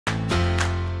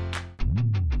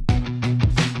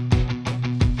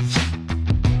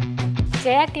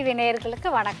Jaya TV நேயர்களுக்கு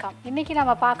வணக்கம். இன்னைக்கு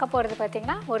நம்ம பார்க்க போகிறது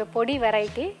பார்த்தீங்கன்னா ஒரு பொடி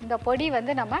வெரைட்டி. இந்த பொடி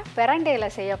வந்து நம்ம பிரண்டையில்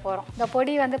செய்ய போகிறோம். இந்த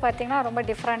பொடி வந்து பார்த்திங்கன்னா ரொம்ப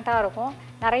டிஃப்ரெண்ட்டாக இருக்கும்.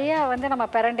 நிறைய வந்து நம்ம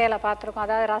பிரண்டையில் பார்த்துருக்கோம்.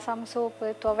 அதாவது ரசம், சூப்பு,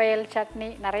 துவையல்,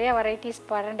 சட்னி நிறைய வெரைட்டிஸ்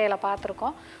பிரண்டையில்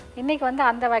பார்த்துருக்கோம். இன்றைக்கி வந்து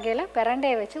அந்த வகையில்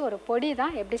பிரண்டையை வச்சு ஒரு பொடி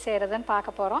தான் எப்படி செய்கிறதுன்னு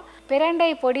பார்க்க போகிறோம்.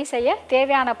 பிரண்டை பொடி செய்ய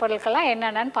தேவையான பொருட்கள்லாம்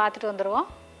என்னென்னு பார்த்துட்டு வந்துடுவோம்.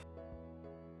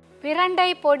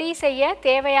 பிரண்டை பொடி செய்ய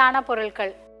தேவையான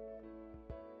பொருட்கள்: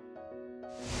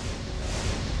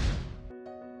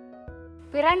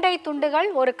 பிரண்டை துண்டுகள்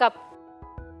 1 கப்,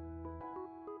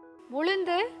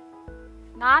 உளுந்து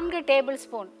 4 டேபிள்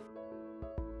ஸ்பூன்,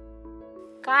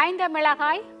 காய்ந்த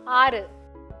மிளகாய் 6,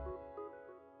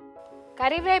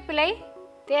 கறிவேப்பிலை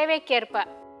தேவைக்கேற்ப,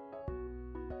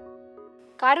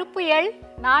 கருப்பு எள்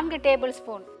 4 டேபிள்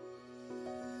ஸ்பூன்,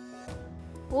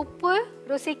 உப்பு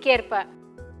ருசிக்கேற்ப,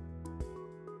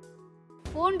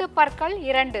 பூண்டு பற்கள்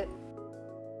 2,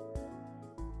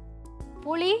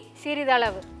 புளி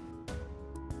சிறிதளவு,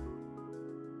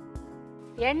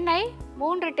 எண்ணெய்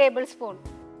 3 டேபிள் ஸ்பூன்,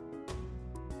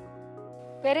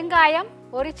 பெருங்காயம்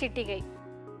 1 சிட்டிகை.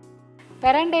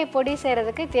 பிரண்டை பொடி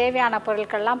செய்கிறதுக்கு தேவையான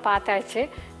பொருட்கள்லாம் பார்த்தாச்சு.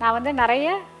 நான் வந்து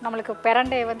நிறைய நம்மளுக்கு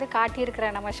பிரண்டை வந்து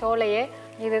காட்டியிருக்கிறேன் நம்ம ஷோலையே.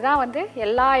 இதுதான் வந்து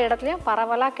எல்லா இடத்துலையும்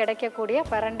பரவலாக கிடைக்கக்கூடிய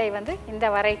பிரண்டை வந்து இந்த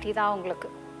வெரைட்டி தான்.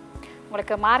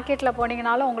 உங்களுக்கு மார்க்கெட்டில்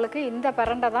போனீங்கனாலும் உங்களுக்கு இந்த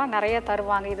பிரண்டை தான் நிறைய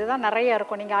தருவாங்க. இதுதான் நிறைய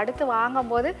இருக்கும். நீங்கள் அடுத்து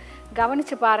வாங்கும்போது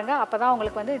கவனித்து பாருங்கள். அப்போ தான்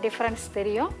உங்களுக்கு வந்து டிஃப்ரென்ஸ்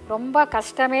தெரியும். ரொம்ப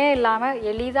கஷ்டமே இல்லாமல்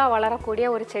எளிதாக வளரக்கூடிய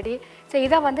ஒரு செடி. ஸோ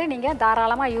இதை வந்து நீங்கள்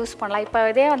தாராளமாக யூஸ் பண்ணலாம். இப்போ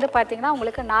இதே வந்து பார்த்திங்கன்னா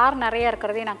உங்களுக்கு நார் நிறைய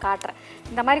இருக்கிறதையும் நான் காட்டுறேன்.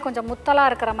 இந்த மாதிரி கொஞ்சம் முத்தலாக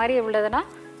இருக்கிற மாதிரி உள்ளதுன்னா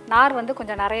நார் வந்து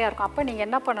கொஞ்சம் நிறையா இருக்கும். அப்போ நீங்கள்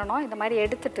என்ன பண்ணணும், இந்த மாதிரி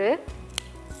எடுத்துட்டு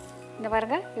இந்த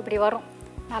பாருங்க இப்படி வரும்.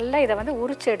 நல்லா இதை வந்து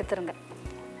உரித்து எடுத்துருங்க.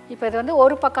 இப்போ இது வந்து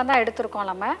ஒரு பக்கம் தான் எடுத்துருக்கோம்.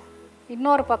 நம்ம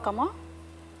இன்னொரு பக்கமும்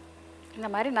இந்த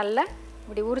மாதிரி நல்லா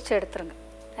இப்படி உரித்து எடுத்துருங்க.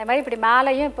 அதே மாதிரி இப்படி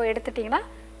மேலேயும் இப்போ எடுத்துட்டிங்கன்னா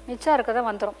மிச்சம் இருக்கிறத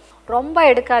வந்துடும். ரொம்ப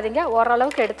எடுக்காதீங்க,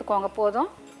 ஓரளவுக்கு எடுத்துக்கோங்க போதும்.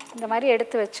 இந்த மாதிரி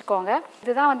எடுத்து வச்சுக்கோங்க.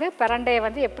 இதுதான் வந்து பிரண்டையை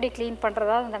வந்து எப்படி க்ளீன்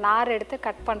பண்ணுறதா இந்த நார் எடுத்து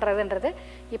கட் பண்ணுறதுன்றது.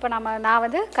 இப்போ நான்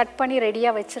வந்து கட் பண்ணி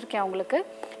ரெடியாக வச்சுருக்கேன் உங்களுக்கு.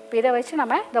 இப்போ இதை வச்சு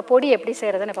நம்ம இந்த பொடி எப்படி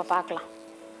செய்கிறதுன்னு இப்போ பார்க்கலாம்.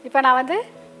 இப்போ நான் வந்து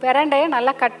பிரண்டையை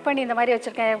நல்லா கட் பண்ணி இந்த மாதிரி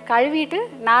வச்சுருக்கேன். கழுவிட்டு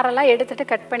நாரெல்லாம் எடுத்துகிட்டு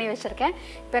கட் பண்ணி வச்சுருக்கேன்.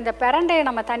 இப்போ இந்த பிரண்டையை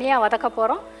நம்ம தனியாக வதக்க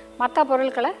போகிறோம், மற்ற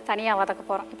பொருட்களை தனியாக வதக்க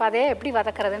போகிறோம். இப்போ அதே எப்படி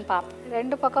வதக்கிறதுன்னு பார்ப்போம்.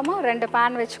 2 பக்கமும் 2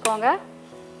 பேன் வச்சுக்கோங்க.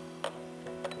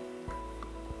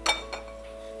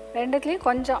 2த்துலேயும்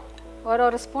கொஞ்சம்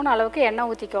ஒரு ஸ்பூன் அளவுக்கு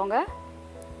எண்ணெய் ஊற்றிக்கோங்க.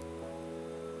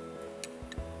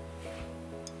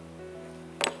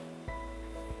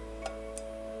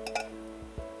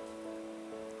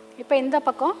 இப்போ இந்த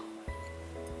பக்கம்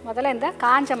முதல்ல இந்த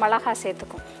காஞ்ச மிளகாய்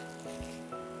சேர்த்துக்கும்.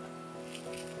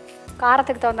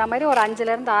 காரத்துக்கு தகுந்த மாதிரி ஒரு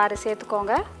 5லேருந்து 6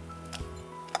 சேர்த்துக்கோங்க.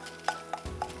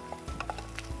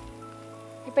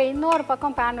 இப்போ இன்னொரு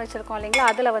பக்கம் பேன் வச்சுருக்கோம் இல்லைங்களா,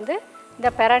 அதில் வந்து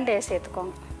இந்த பிரண்டையை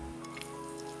சேர்த்துக்கோங்க.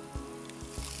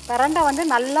 பிரண்டை வந்து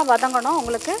நல்லா வதங்கணும்.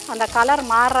 உங்களுக்கு அந்த கலர்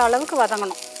மாறுற அளவுக்கு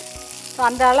வதங்கணும். ஸோ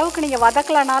அந்த அளவுக்கு நீங்கள்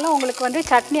வதக்கலைனாலும் உங்களுக்கு வந்து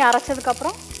சட்னி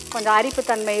அரைச்சதுக்கப்புறம் கொஞ்சம்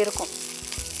அரிப்புத்தன்மை இருக்கும்.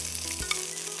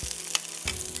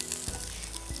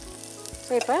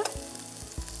 ஸோ இப்போ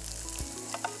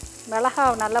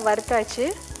மிளகாய் நல்லா வறுத்தாச்சு.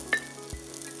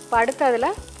 இப்போ அடுத்து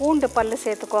அதில் பூண்டு பல்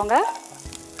சேர்த்துக்கோங்க.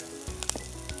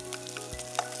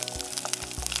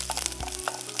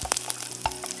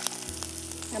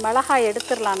 இந்த மிளகாய்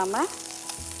எடுத்துடலாம் நம்ம.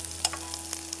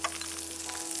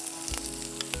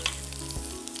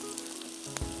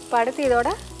 இப்போ அடுத்து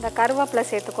இதோட இந்த கருவேப்பிலை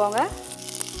சேர்த்துக்கோங்க.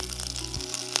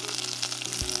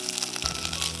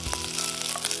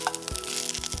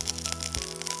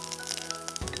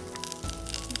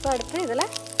 இப்போ அடுத்து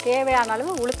இதில் தேவையான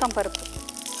அளவு உளுத்தம் பருப்பு,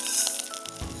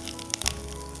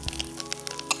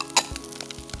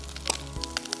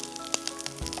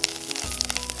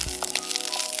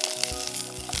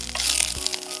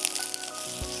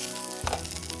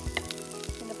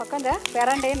 இந்த பக்கம் இந்த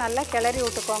பிரண்டையை நல்லா கிளறி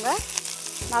விட்டுக்கோங்க.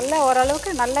 நல்லா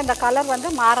ஓரளவுக்கு நல்ல இந்த கலர் வந்து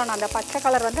மாறணும். அந்த பச்சை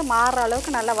கலர் வந்து மாறுற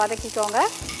அளவுக்கு நல்லா வதக்கிக்கோங்க.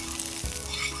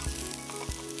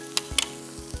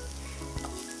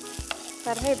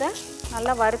 பாருங்க, இதை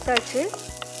நல்லா வறுத்தாச்சு.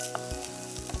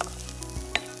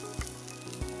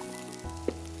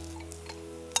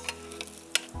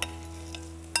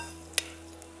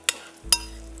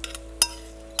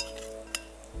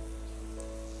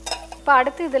 இப்போ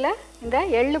அடுத்து இதில் இந்த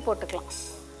எள்ளு போட்டுக்கலாம்.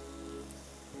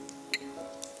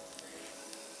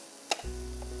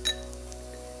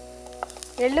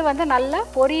 எள்ளு வந்து நல்லா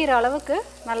பொரியிற அளவுக்கு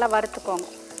நல்லா வறுத்துக்கோங்க.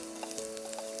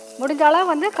 முடிஞ்ச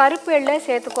அளவு வந்து கருப்பு எள்ளே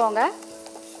சேர்த்துக்கோங்க.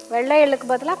 வெள்ளை எள்ளுக்கு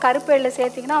பதிலாக கருப்பு எள்ளு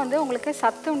சேர்த்திங்கன்னா வந்து உங்களுக்கு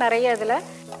சத்தும் நிறைய இதில்.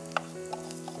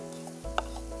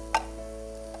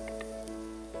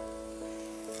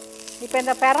 இப்போ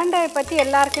இந்த பிரண்டையை பற்றி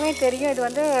எல்லாருக்குமே தெரியும். இது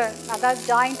வந்து அதாவது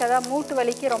ஜாயிண்ட், அதாவது மூட்டு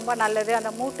வலிக்கு ரொம்ப நல்லது,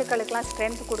 அந்த மூட்டுகளுக்கெல்லாம்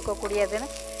ஸ்ட்ரென்த் கொடுக்கக்கூடியதுன்னு.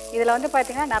 இதில் வந்து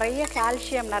பார்த்திங்கன்னா நிறைய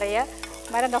கால்சியம், நிறைய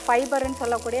மாதிரி அந்த ஃபைபர்னு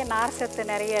சொல்லக்கூடிய நார் சத்து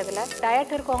நிறைய. இதில்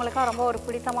டயட் இருக்கவங்களுக்குலாம் ரொம்ப ஒரு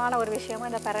பிடித்தமான ஒரு விஷயமும்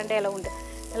இந்த பிரண்டையில் உண்டு.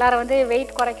 எல்லோரும் வந்து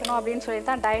வெயிட் குறைக்கணும் அப்படின்னு சொல்லி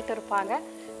தான் டயட் இருப்பாங்க.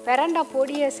 பிரண்டை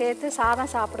பொடியை சேர்த்து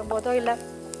சாதம் சாப்பிடும்போதோ இல்லை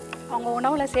அவங்க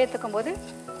உணவில் சேர்த்துக்கும் போது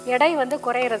எடை வந்து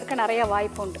குறையிறதுக்கு நிறைய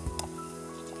வாய்ப்பு உண்டு.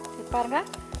 பாருங்கள்,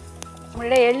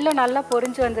 உங்களுடைய எள்ளு நல்லா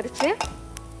பொரிஞ்சு வந்துருச்சு.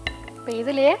 இப்போ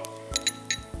இதுலேயே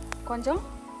கொஞ்சம்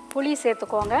புளி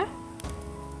சேர்த்துக்கோங்க.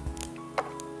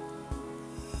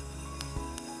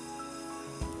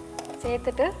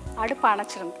 சேர்த்துட்டு அடுப்பு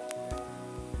அணைச்சிருங்க.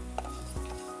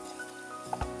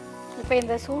 இப்போ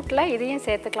இந்த சூட்டில் இதையும்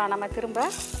சேர்த்துக்கலாம் நம்ம திரும்ப.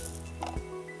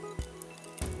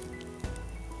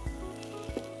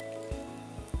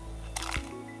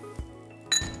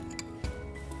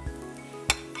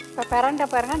 இப்போ பிரண்டை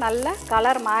பாருங்கள் நல்ல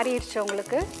கலர் மாறிடுச்சு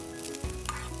உங்களுக்கு.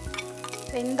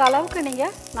 இந்த அளவுக்கு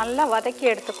நீங்கள் நல்லா வதக்கி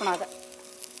எடுத்துக்கணும் அதை.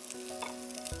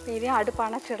 இப்போ இதையும் அடுப்பு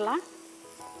அணைச்சிடலாம்.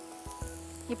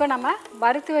 இப்போ நம்ம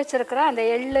வறுத்து வச்சுருக்கிற அந்த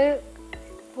எள்ளு,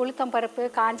 உளுத்தம்பருப்பு,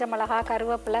 காஞ்ச மிளகாய்,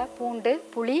 கருவேப்பிலை, பூண்டு,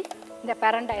 புளி, இந்த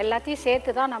பிரண்டை எல்லாத்தையும்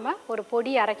சேர்த்து தான் நம்ம ஒரு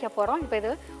பொடி அரைக்க போகிறோம். இப்போ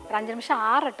இது ஒரு 5 நிமிஷம்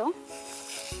ஆறட்டும்.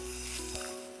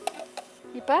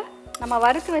 இப்போ நம்ம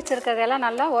வறுத்து வச்சுருக்கிறதெல்லாம்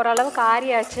நல்லா ஓரளவுக்கு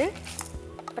ஆறியாச்சு.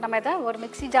 இப்போ நம்ம இதை ஒரு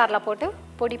மிக்ஸி ஜாரில் போட்டு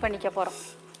பொடி பண்ணிக்க போகிறோம்.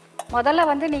 முதல்ல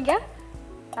வந்து நீங்கள்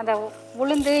அந்த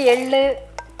உளுந்து, எள்ளு,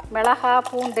 மிளகாய்,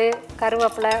 பூண்டு,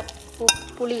 கருவேப்பிலை,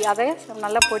 புளி அதை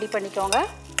நல்லா பொடி பண்ணிக்கோங்க.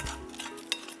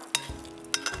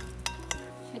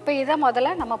 இப்போ இதை முதல்ல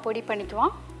நம்ம பொடி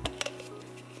பண்ணிக்குவோம்.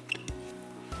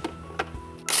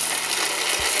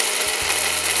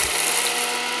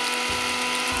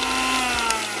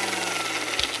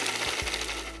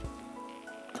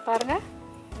 பாருங்கள்,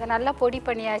 இதை நல்லா பொடி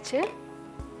பண்ணியாச்சு.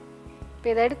 இப்போ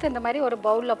இதை எடுத்து இந்த மாதிரி ஒரு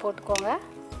பவுலில் போட்டுக்கோங்க.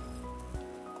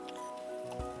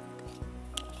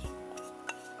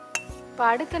 இப்போ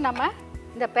அடுத்து நம்ம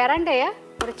இந்த பிரண்டையை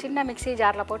ஒரு சின்ன மிக்ஸி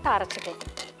ஜாரில் போட்டு அரைச்சிக்கலாம்.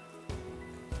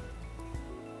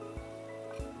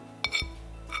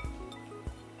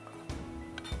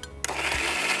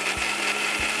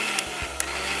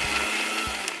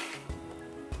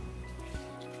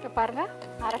 இப்போ பாருங்கள்,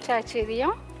 அரைச்சாச்சு.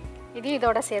 இதையும்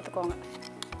இதோட சேர்த்துக்கோங்க.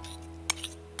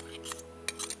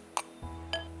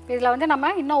 இதில் வந்து நம்ம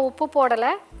இன்னும் உப்பு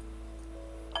போடலை.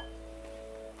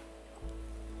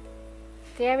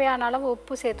 தேவையான அளவு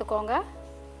உப்பு சேர்த்துக்கோங்க.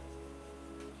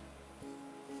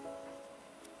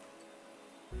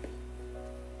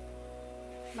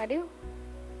 மறுபடியும்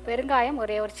பெருங்காயம்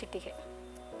ஒரே ஒரு சிட்டிகை.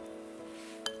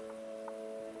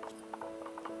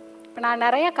 இப்போ நான்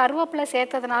நிறைய கருவேப்பிலை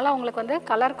சேர்த்ததுனால உங்களுக்கு வந்து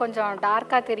கலர் கொஞ்சம்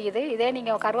டார்க்காக தெரியுது. இதே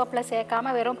நீங்கள் கருவேப்பிலை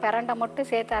சேர்க்காமல் வெறும் பிரண்டை மட்டும்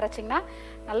சேர்த்து அரைச்சிங்கன்னா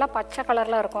நல்லா பச்சை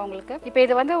கலரில் இருக்கும் உங்களுக்கு. இப்போ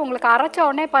இது வந்து உங்களுக்கு அரைச்ச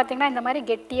உடனே பார்த்தீங்கன்னா இந்த மாதிரி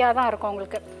கெட்டியாக தான் இருக்கும்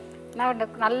உங்களுக்கு. நான்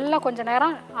நல்லா கொஞ்சம்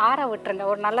நேரம் ஆற விட்டுருங்க.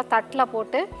 ஒரு நல்ல தட்டில்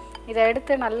போட்டு இதை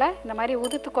எடுத்து நல்லா இந்த மாதிரி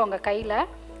உதுத்துக்கோங்க. கையில்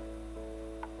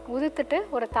உதுத்துட்டு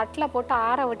ஒரு தட்டில் போட்டு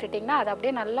ஆற விட்டுட்டிங்கன்னா அது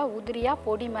அப்படியே நல்லா உதிரியாக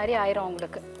பொடி மாதிரி ஆயிரும்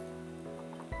உங்களுக்கு.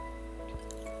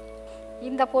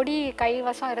 இந்த பொடி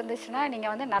கைவசம் இருந்துச்சுன்னா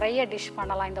நீங்கள் வந்து நிறைய டிஷ்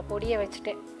பண்ணலாம். இந்த பொடியை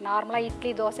வச்சுட்டு நார்மலாக இட்லி,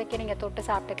 தோசைக்கு நீங்கள் தொட்டு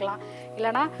சாப்பிட்டுக்கலாம்.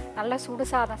 இல்லைனா நல்லா சுடு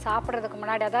சாதம் சாப்பிட்றதுக்கு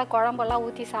முன்னாடி, அதாவது குழம்பெல்லாம்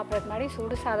ஊற்றி சாப்பிட்றதுக்கு முன்னாடி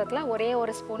சுடு சாதத்தில் ஒரே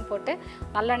ஒரு ஸ்பூன் போட்டு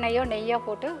நல்லெண்ணெய்யோ நெய்யோ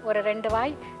போட்டு ஒரு 2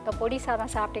 வாய் இந்த பொடி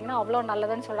சாதம் சாப்பிட்டிங்கன்னா அவ்வளோ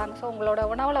நல்லதுன்னு சொல்கிறாங்க. ஸோ உங்களோட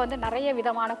உணவில் வந்து நிறைய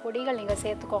விதமான பொடிகள் நீங்கள்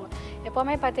சேர்த்துக்கோங்க.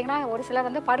 எப்போவுமே பார்த்திங்கன்னா ஒரு சிலர்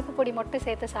வந்து பருப்பு பொடி மட்டும்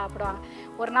சேர்த்து சாப்பிடுவாங்க.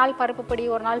 ஒரு நாள் பருப்பு பொடி,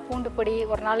 ஒரு நாள் பூண்டு பொடி,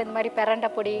 ஒரு நாள் இந்த மாதிரி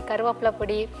பிரண்டை பொடி, கருவேப்பிலை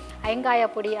பொடி, ஐங்காய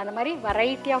பொடி, அந்த மாதிரி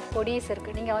வெரைட்டி ஆஃப் பொடிஸ்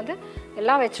இருக்குது. நீங்கள் வந்து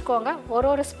எல்லாம் வச்சுக்கோங்க.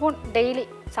 ஒரு ஸ்பூன் டெய்லி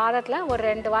சாதத்தில் ஒரு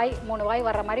 2 வாய் 3 வாய்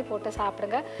வர்ற மாதிரி போட்டு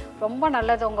சாப்பிடுங்க. ரொம்ப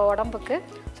நல்லது உங்கள் உடம்புக்கு.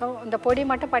 ஸோ இந்த பொடி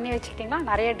மட்டும் பண்ணி வச்சுக்கிட்டிங்கன்னா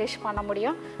நிறைய டிஷ் பண்ண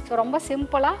முடியும். ஸோ ரொம்ப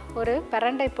சிம்பிளாக ஒரு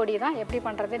பிரண்டை பொடி தான் எப்படி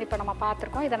பண்ணுறதுன்னு இப்போ நம்ம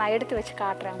பார்த்துருக்கோம். இதை நான் எடுத்து வச்சு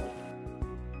காட்டுறேன் உங்களுக்கு.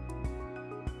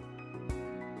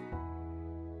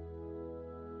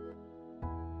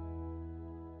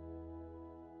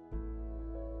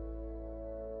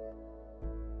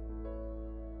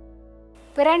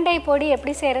 பிரண்டை பொடி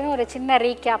எப்படி செய்கிறதுன்னு ஒரு சின்ன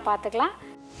ரீகேப் பார்த்துக்கலாம்.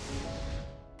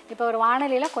 இப்போ ஒரு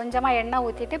வாணலியில் கொஞ்சமாக எண்ணெய்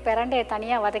ஊற்றிட்டு பிரண்டையை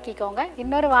தனியாக வதக்கிக்கோங்க.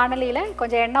 இன்னொரு வாணலியில்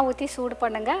கொஞ்சம் எண்ணெய் ஊற்றி சூடு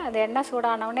பண்ணுங்கள். அந்த எண்ணெய்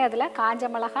சூடானவுடனே அதில்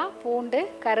காஞ்ச மிளகாய், பூண்டு,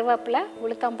 கருவேப்பிலை,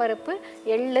 உளுத்தம்பருப்பு,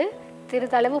 எள்ளு,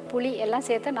 சிறிதளவு புளி எல்லாம்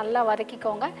சேர்த்து நல்லா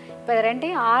வதக்கிக்கோங்க. இப்போ இது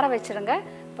ரெண்டையும் ஆற வச்சுருங்க.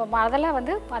 இப்போ முதல்ல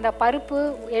வந்து அந்த பருப்பு,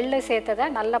 எள்ளு சேர்த்ததை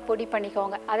நல்லா பொடி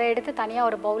பண்ணிக்கோங்க. அதை எடுத்து தனியாக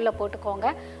ஒரு பவுலில் போட்டுக்கோங்க.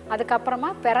 அதுக்கப்புறமா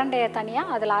பிரண்டையை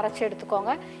தனியாக அதில் அரைச்சி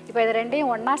எடுத்துக்கோங்க. இப்போ இது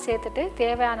ரெண்டையும் ஒன்றா சேர்த்துட்டு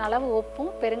தேவையான அளவு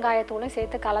உப்பும் பெருங்காயத்தூளும்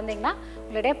சேர்த்து கலந்திங்கன்னா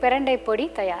உங்களுடைய பிரண்டை பொடி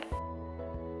தயார்.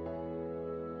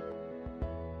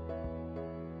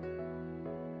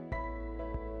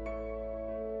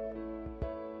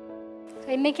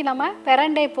 இன்றைக்கி நம்ம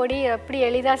பிரண்டை பொடி எப்படி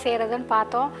எளிதாக செய்கிறதுன்னு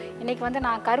பார்த்தோம். இன்றைக்கி வந்து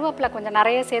நான் கருவேப்பிலை கொஞ்சம்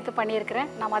நிறைய சேர்த்து பண்ணியிருக்கிறேன்.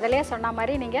 நான் முதலே சொன்ன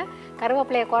மாதிரி நீங்கள்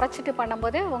கருவேப்பிலையை குறைச்சிட்டு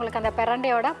பண்ணும்போது உங்களுக்கு அந்த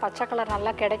பிரண்டையோட பச்சை கலர்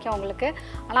நல்லா கிடைக்கும் உங்களுக்கு.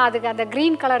 ஆனால் அதுக்கு அந்த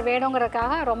க்ரீன் கலர்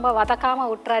வேணுங்கிறதுக்காக ரொம்ப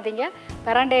வதக்காமல் விட்டுறாதீங்க.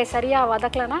 பிரண்டையை சரியாக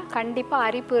வதக்கலைன்னா கண்டிப்பாக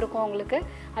அரிப்பு இருக்கும் உங்களுக்கு.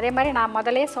 அதே மாதிரி நான்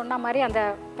முதலே சொன்ன மாதிரி அந்த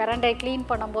பிரண்டையை க்ளீன்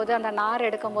பண்ணும்போது அந்த நார்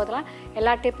எடுக்கும் போதெல்லாம்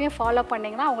எல்லா டிப்பையும் ஃபாலோ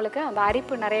பண்ணிங்கன்னா உங்களுக்கு அந்த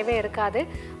அரிப்பு நிறையவே இருக்காது.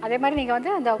 அதே மாதிரி நீங்கள்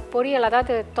வந்து அந்த பொரியல்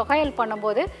அதாவது தொகையல்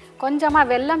பண்ணும்போது கொஞ்சமாக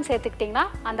வெல்லம் சேர்த்துக்கிட்டிங்கன்னா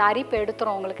அந்த அரிப்பு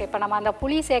எடுத்துரும் உங்களுக்கு. இப்போ நம்ம அந்த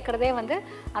புளி சேர்க்குறதே வந்து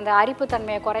அந்த அரிப்பு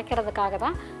தன்மையை குறைக்கிறதுக்காக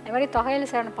தான். அதே மாதிரி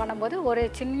தொகையல் பண்ணும்போது ஒரு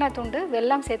சின்ன துண்டு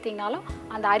வெல்லம் சேர்த்திங்கனாலும்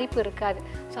அந்த அரிப்பு இருக்காது.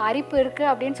 ஸோ அரிப்பு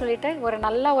இருக்குது அப்படின்னு சொல்லிட்டு ஒரு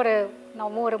நல்ல ஒரு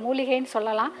மூலிகைன்னு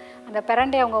சொல்லலாம். அந்த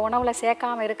பிரண்டையை உங்கள் உணவில்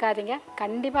சேர்க்காமல் இருக்காதீங்க.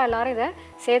 கண்டிப்பாக எல்லோரும் இதை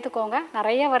சேர்த்துக்கோங்க.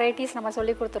 நிறைய வெரைட்டிஸ் நம்ம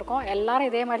சொல்லி கொடுத்துருக்கோம். எல்லோரும்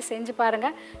இதே மாதிரி செஞ்சு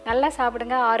பாருங்கள். நல்லா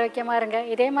சாப்பிடுங்க, ஆரோக்கியமாக இருங்க.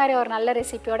 இதே மாதிரி ஒரு நல்ல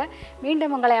ரெசிபியோட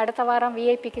மீண்டும் உங்களை அடுத்த வாரம்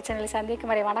விஐபி கிச்சனில்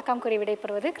சந்திக்கும் வரை வணக்கம் கூறி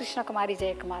விடைபெறுவது கிருஷ்ணகுமாரி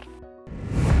ஜெயக்குமார்.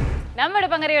 நம்ம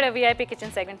அடுப்பங்கரையோட விஐபி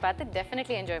கிச்சன் செக்மெண்ட் பார்த்து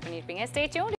டெஃபினெட்லி என்ஜாய் பண்ணியிருப்பீங்க. Stay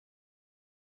tuned.